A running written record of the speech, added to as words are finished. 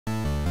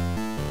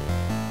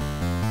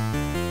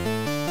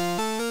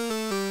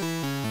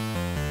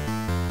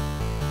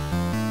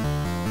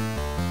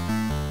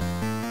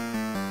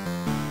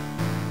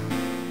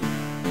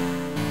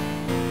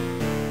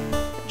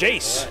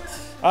Jace.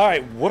 All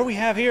right, what do we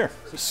have here?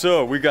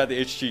 So we got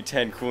the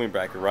HG10 cooling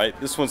bracket, right?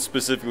 This one's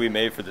specifically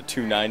made for the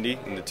 290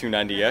 and the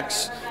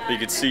 290X. But you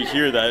can see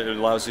here that it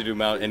allows you to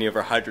mount any of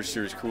our Hydro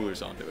Series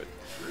coolers onto it.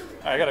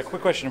 All right, I got a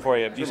quick question for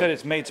you. You said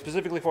it's made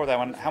specifically for that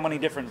one. How many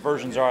different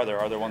versions are there?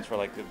 Are there ones for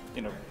like the,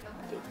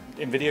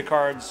 NVIDIA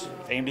cards,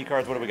 AMD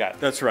cards? What do we got?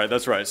 That's right,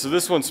 that's right. So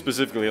this one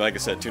specifically, like I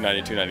said,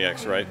 290,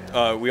 290X,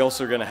 right? We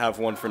also are going to have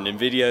one from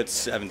NVIDIA, it's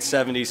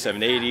 770,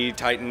 780,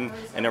 Titan,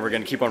 and then we're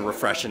going to keep on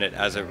refreshing it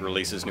as it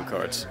releases new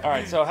cards. All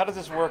right, so how does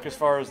this work as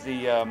far as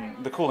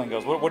the cooling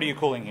goes? What are you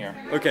cooling here?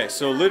 Okay,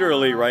 so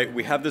literally, right,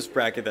 we have this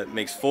bracket that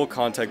makes full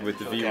contact with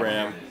the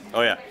VRAM.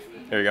 Oh yeah,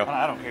 there you go.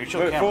 I don't care, you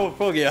show the camera.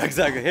 Full, yeah,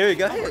 exactly. Here you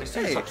go.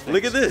 Hey,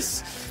 look at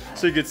this.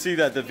 So you can see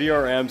that the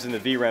VRMs and the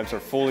VRAMs are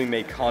fully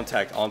made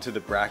contact onto the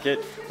bracket.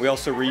 We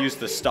also reuse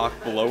the stock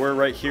blower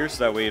right here,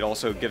 so that way it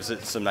also gives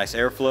it some nice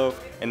airflow.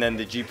 And then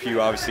the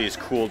GPU obviously is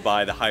cooled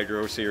by the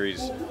Hydro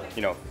Series,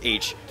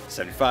 H75,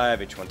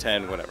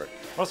 H110, whatever.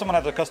 What if someone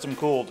has a custom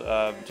cooled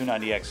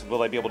 290X? Will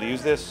they be able to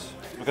use this?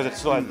 Because it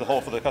still has the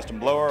hole for the custom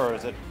blower, or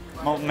is it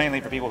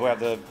mainly for people who have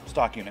the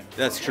stock unit?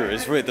 That's true.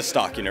 It's really the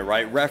stock unit,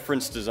 right?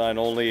 Reference design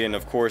only, and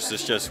of course,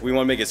 it's just we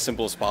want to make it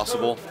simple as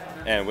possible.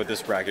 And with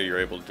this bracket, you're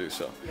able to do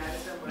so.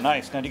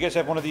 Nice. Now, do you guys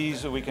have one of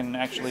these that we can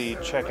actually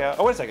check out?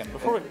 Oh, wait a second.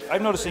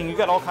 I'm noticing you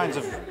got all kinds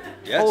of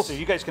holes here.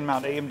 You guys can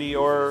mount AMD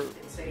or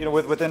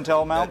with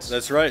Intel mounts.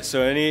 That's right.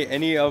 So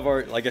any of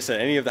our, like I said,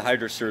 any of the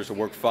Hydro Series will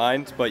work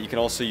fine, but you can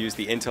also use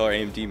the Intel or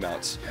AMD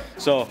mounts.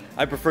 So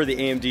I prefer the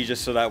AMD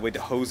just so that way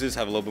the hoses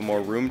have a little bit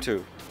more room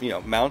to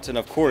mount, and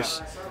of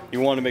course you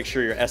want to make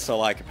sure you're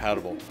SLI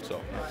compatible. So.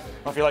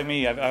 Well, if you're like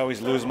me, I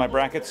always lose my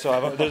brackets,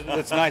 so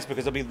it's nice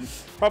because there'll be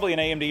probably an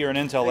AMD or an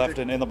Intel left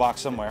in the box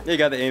somewhere. Yeah, you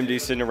got the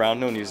AMD sitting around.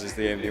 No one uses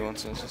the AMD one,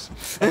 so it's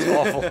just... That's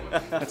awful.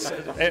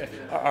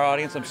 Our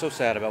audience, I'm so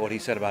sad about what he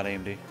said about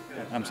AMD.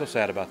 I'm so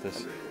sad about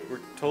this. We're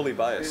totally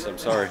biased. I'm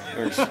sorry.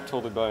 We're just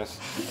totally biased.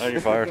 Oh, you're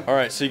fired. All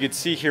right, so you can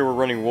see here we're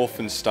running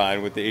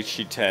Wolfenstein with the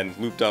HG10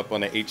 looped up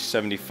on the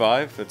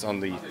H75 that's on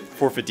the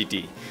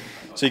 450D.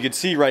 So you can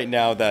see right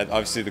now that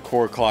obviously the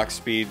core clock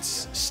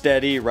speed's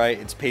steady, right?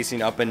 It's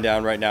pacing up and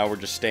down right now. We're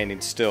just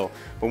standing still.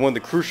 But one of the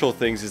crucial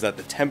things is that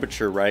the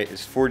temperature, right,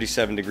 is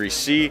 47 degrees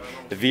C.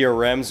 The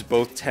VRMs,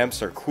 both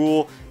temps are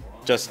cool.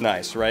 Just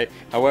nice, right?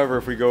 However,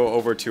 if we go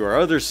over to our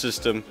other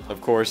system,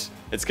 of course,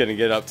 it's going to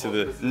get up to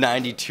the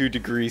 92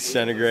 degrees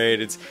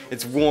centigrade.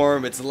 It's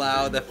warm, it's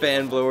loud, the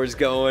fan blower's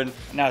going.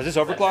 Now, is this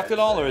overclocked at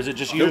all, or is it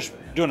just you're just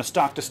doing a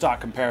stock-to-stock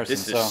comparison?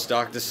 This is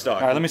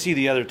stock-to-stock. All right, let me see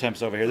the other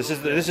temps over here. This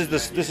is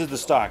the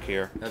stock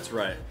here. That's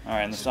right. All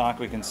right, in the stock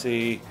we can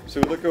see. So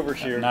look over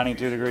here.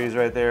 92 degrees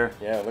right there.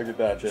 Yeah, look at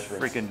that. Just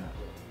freaking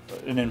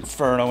an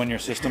inferno in your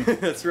system.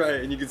 That's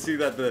right, and you can see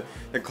that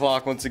the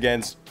clock once again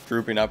is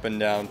drooping up and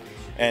down,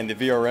 and the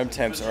VRM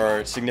temps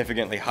are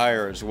significantly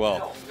higher as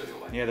well.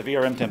 Yeah, the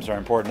VRM temps are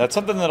important. That's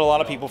something that a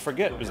lot of people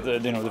forget, is the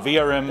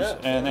VRMs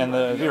and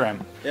the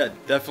VRAM. Yeah,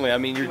 definitely. I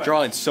mean, you're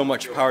drawing so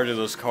much power to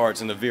those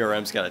cards, and the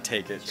VRM's got to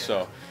take it.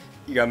 So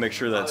you got to make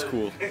sure that it's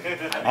cool.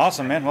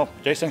 Awesome, man. Well,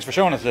 Jace, thanks for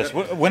showing us this.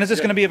 When is this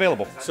going to be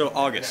available? So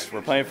August.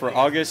 We're planning for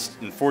August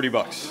and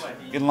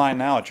 $40. Get in line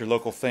now at your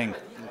local thing.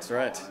 That's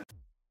right.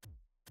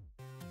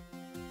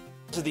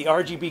 This is the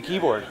RGB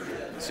keyboard.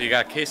 So you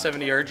got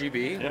K70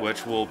 RGB,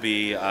 which will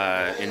be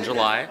in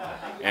July,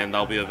 and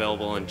they'll be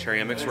available in Cherry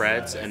MX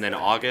Reds, and then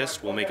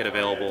August we'll make it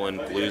available in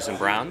Blues and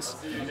Browns.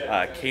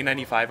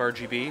 K95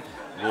 RGB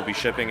will be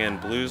shipping in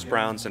Blues,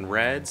 Browns, and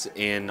Reds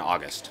in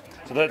August.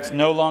 So that's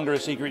no longer a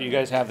secret, you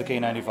guys have the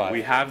K95.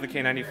 We have the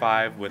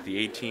K95 with the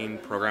 18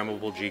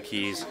 programmable G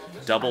keys,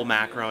 double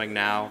macroing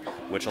now,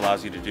 which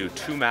allows you to do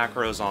 2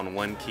 macros on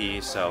 1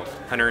 key, so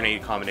 180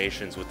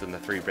 combinations within the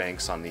 3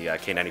 banks on the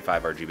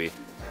K95 RGB.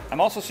 I'm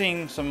also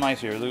seeing some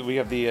mice here. We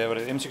have the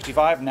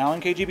M65 now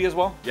in KGB as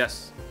well?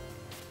 Yes.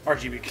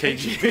 RGB.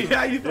 KGB.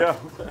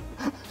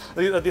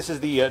 Yeah. This is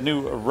the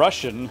new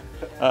Russian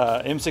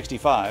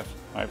M65.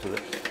 All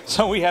right,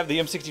 so we have the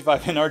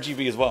M65 in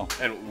RGB as well.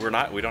 And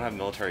we don't have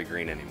military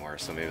green anymore,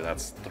 so maybe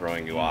that's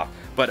throwing you off.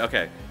 But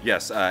okay,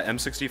 yes,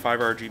 M65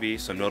 RGB,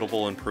 some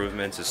notable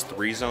improvements is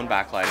 3-zone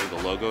backlighting.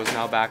 The logo is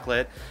now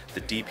backlit. The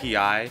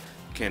DPI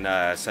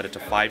can set it to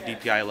 5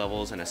 DPI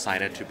levels and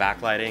assign it to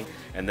backlighting,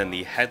 and then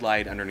the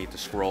headlight underneath the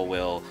scroll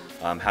wheel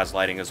has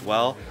lighting as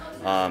well.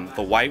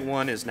 The white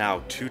one is now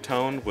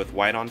 2-tone with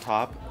white on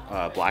top,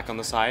 black on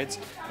the sides,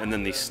 and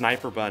then the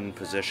sniper button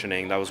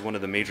positioning, that was one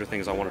of the major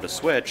things I wanted to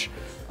switch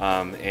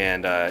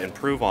and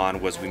improve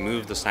on, was we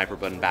moved the sniper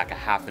button back a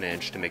 ½ an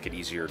inch to make it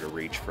easier to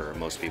reach for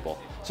most people.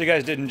 So you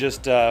guys didn't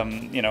just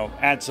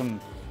add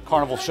some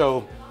carnival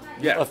show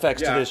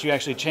effects to this. You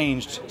actually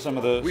changed some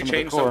of the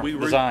core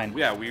design.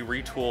 Yeah, we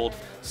retooled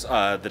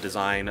the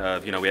design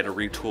of, we had to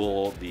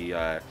retool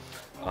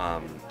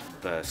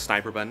the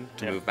sniper button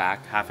to move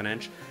back ½ an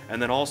inch.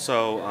 And then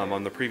also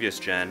on the previous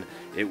gen,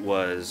 it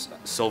was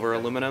silver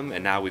aluminum,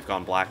 and now we've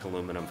gone black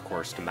aluminum, of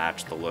course, to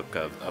match the look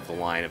of the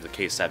line of the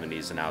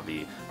K70s and now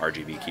the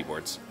RGB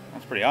keyboards.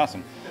 That's pretty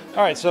awesome.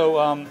 All right,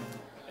 so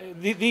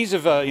these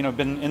have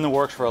been in the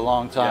works for a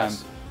long time.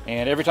 Yes.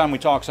 And every time we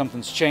talk,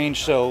 something's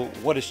changed. So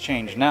what has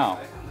changed now?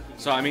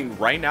 So, I mean,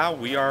 right now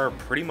we are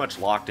pretty much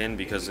locked in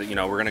because, you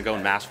know, we're going to go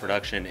in mass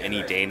production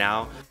any day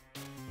now.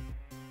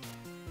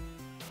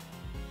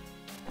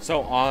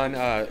 So on,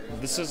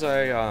 this is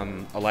a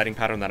lighting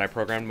pattern that I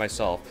programmed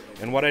myself,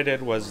 and what I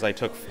did was I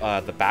took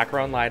the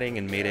background lighting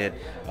and made it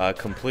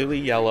completely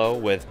yellow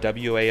with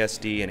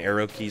WASD and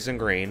arrow keys in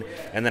green,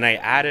 and then I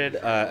added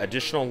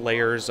additional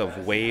layers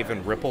of wave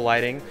and ripple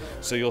lighting,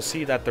 so you'll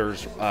see that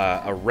there's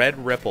a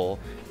red ripple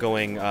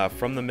going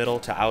from the middle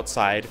to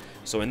outside.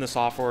 So in the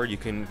software you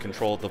can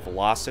control the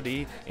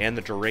velocity and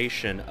the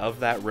duration of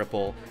that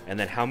ripple, and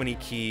then how many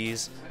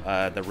keys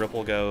the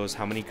ripple goes,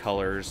 how many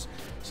colors.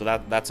 So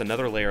that's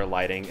another layer of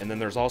lighting. And then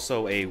there's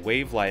also a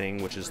wave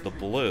lighting, which is the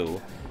blue,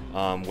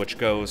 which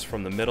goes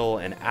from the middle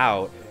and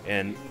out,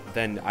 and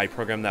then I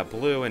program that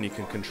blue, and you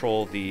can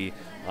control the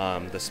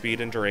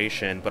speed and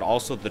duration, but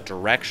also the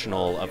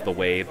directional of the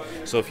wave.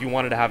 So if you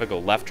wanted to have it go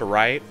left to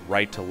right,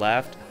 right to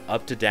left,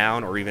 up to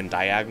down, or even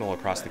diagonal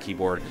across the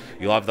keyboard,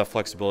 you'll have the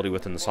flexibility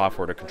within the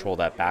software to control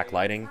that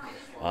backlighting.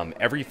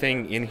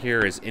 Everything in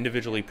here is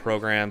individually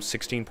programmed,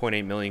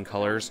 16.8 million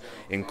colors,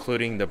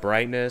 including the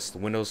brightness, the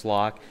Windows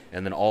lock,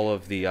 and then all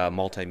of the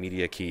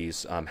multimedia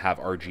keys have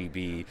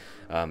RGB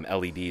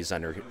LEDs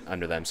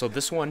under them. So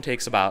this one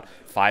takes about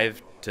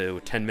 5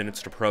 to 10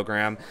 minutes to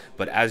program,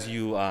 but as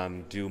you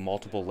do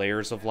multiple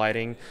layers of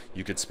lighting,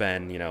 you could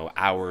spend, you know,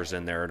 hours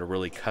in there to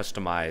really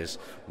customize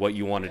what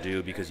you want to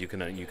do, because you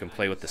can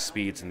play with the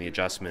speeds and the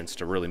adjustments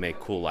to really make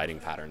cool lighting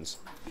patterns.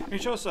 Can you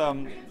show us,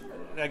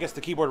 I guess,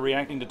 the keyboard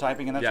reacting to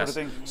typing and that sort of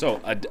thing?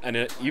 So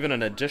even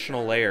an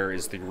additional layer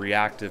is the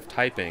reactive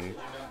typing.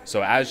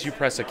 So as you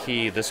press a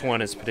key, this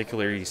one is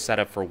particularly set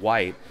up for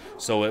white,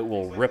 so it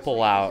will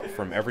ripple out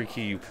from every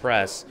key you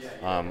press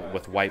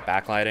with white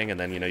backlighting, and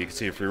then, you know, you can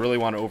see if you really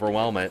want to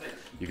overwhelm it,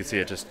 you can see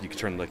it you can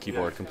turn the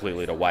keyboard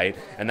completely to white,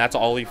 and that's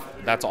all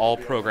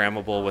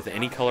programmable with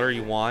any color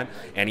you want,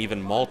 and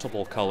even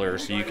multiple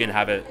colors, so you can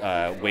have it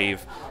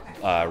wave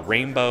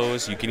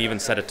rainbows. You can even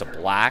set it to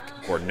black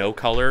or no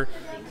color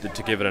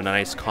to give it a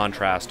nice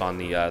contrast on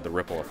the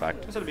ripple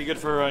effect. This would be good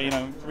for you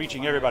know,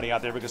 reaching everybody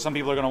out there, because some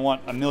people are going to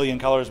want a million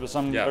colors, but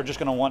some are just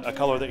going to want a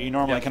color that you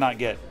normally cannot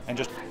get, and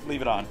just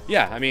leave it on.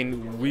 Yeah, I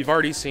mean, we've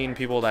already seen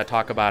people that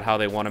talk about how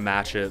they want to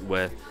match it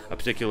with a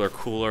particular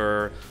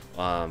cooler,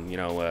 you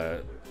know,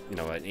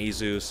 an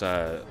Asus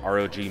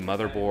ROG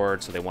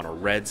motherboard, so they want a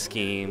red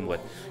scheme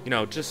with, you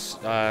know, just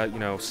you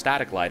know,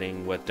 static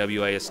lighting with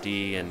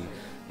WASD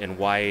and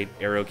white,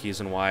 arrow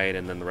keys in white,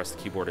 and then the rest of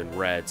the keyboard in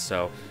red.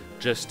 So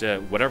just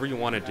whatever you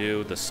want to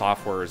do, the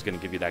software is going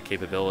to give you that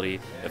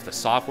capability. If the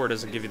software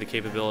doesn't give you the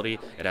capability,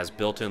 it has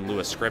built-in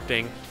Lua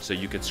scripting, so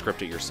you could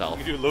script it yourself.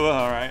 You do Lua,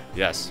 all right?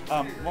 Yes.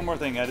 One more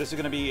thing. This is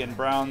going to be in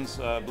browns,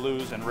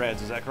 blues, and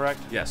reds. Is that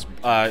correct? Yes.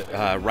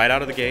 Right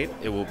out of the gate,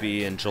 it will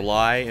be in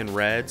July in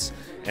reds,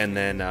 and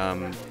then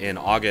in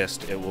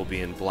August it will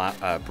be in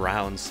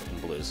browns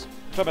and blues.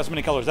 Talk about so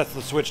many colors. That's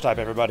the switch type,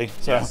 everybody.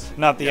 So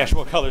not the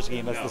actual color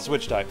scheme. That's the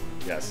switch type.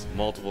 Yes,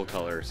 multiple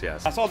colors.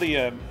 Yes. I saw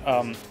the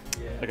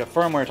like a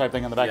firmware type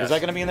thing on the back. Is that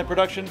going to be in the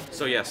production?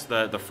 So yes,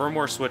 the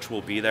firmware switch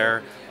will be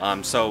there.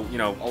 So, you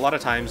know, a lot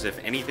of times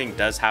if anything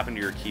does happen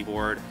to your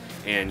keyboard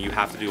and you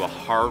have to do a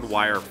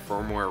hardwire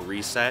firmware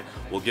reset,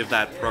 we'll give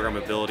that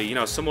programmability, you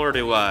know, similar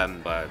to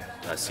a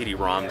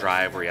CD-ROM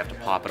drive where you have to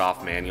pop it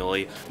off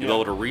manually. You'll be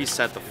able to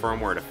reset the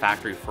firmware to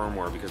factory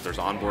firmware because there's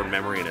onboard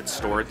memory and it's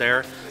stored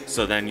there.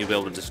 So then you'll be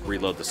able to just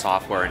reload the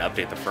software and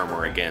update the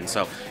firmware again.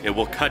 So it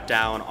will cut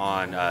down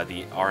on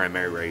the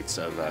RMA rates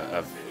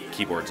of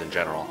keyboards in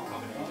general.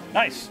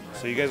 Nice.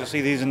 So you guys will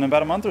see these in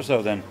about a month or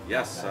so then?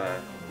 Yes,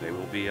 they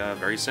will be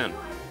very soon.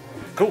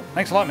 Cool.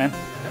 Thanks a lot,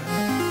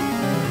 man.